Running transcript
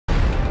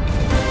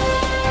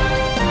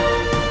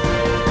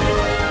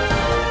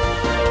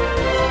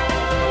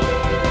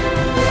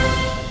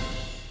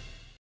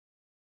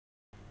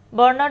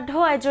বর্ণাঢ্য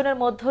আয়োজনের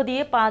মধ্য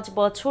দিয়ে ৫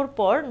 বছর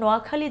পর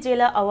নোয়াখালী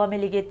জেলা আওয়ামী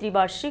লীগের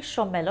ত্রিবার্ষিক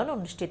সম্মেলন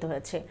অনুষ্ঠিত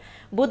হয়েছে।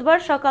 বুধবার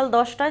সকাল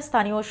 ১০টায়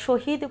স্থানীয়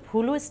শহীদ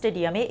ভুলু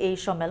স্টেডিয়ামে এই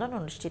সম্মেলন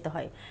অনুষ্ঠিত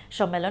হয়।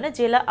 সম্মেলনে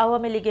জেলা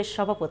আওয়ামী লীগের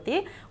সভাপতি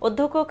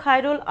অধ্যক্ষ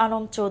খায়রুল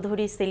আনম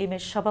চৌধুরী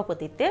সেলিমের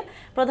সভাপতিত্বে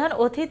প্রধান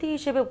অতিথি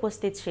হিসেবে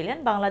উপস্থিত ছিলেন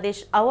বাংলাদেশ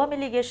আওয়ামী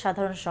লীগের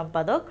সাধারণ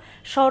সম্পাদক,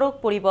 সড়ক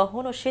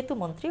পরিবহন ও সেতু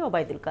মন্ত্রী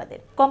ওবায়দুল কাদের।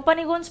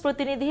 কোম্পানিগঞ্জ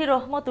প্রতিনিধি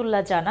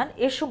রহমতুল্লাহ জানান,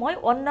 এ সময়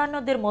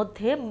অন্যান্যদের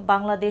মধ্যে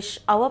বাংলাদেশ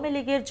আওয়ামী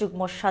লীগের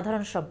যুগ্ম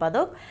সাধারণ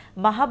সম্পাদক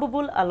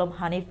মাহবুবুল আলম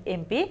হানিফ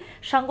এমপি,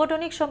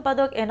 সাংগঠনিক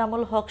সম্পাদক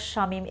এনামুল হক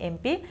শামীম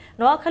এমপি,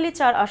 নোয়াখালী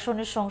 ৪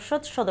 আসনের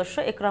সংসদ সদস্য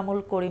একরামুল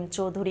করিম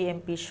চৌধুরী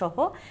এমপি সহ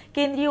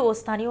কেন্দ্রীয় ও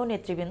স্থানীয়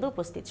নেতৃবৃন্দ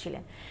উপস্থিত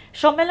ছিলেন।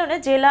 সম্মেলনে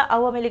জেলা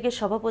আওয়ামী লীগের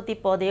সভাপতি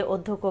পদে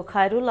অধ্যক্ষ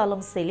খায়রুল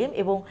আলম সেলিম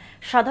এবং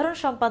সাধারণ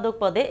সম্পাদক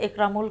পদে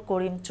একরামুল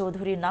করিম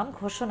চৌধুরীর নাম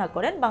ঘোষণা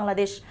করেন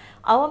বাংলাদেশ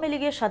আওয়ামী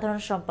লীগের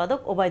সাধারণ সম্পাদক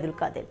ওবায়দুল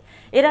কাদের।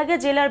 এর আগে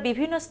জেলার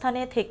বিভিন্ন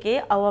স্থানে থেকে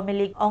আওয়ামী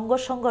লীগ অঙ্গ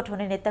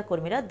সংগঠনের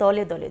নেতাকর্মীরা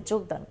দলে দলে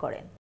যোগদান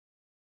করেন।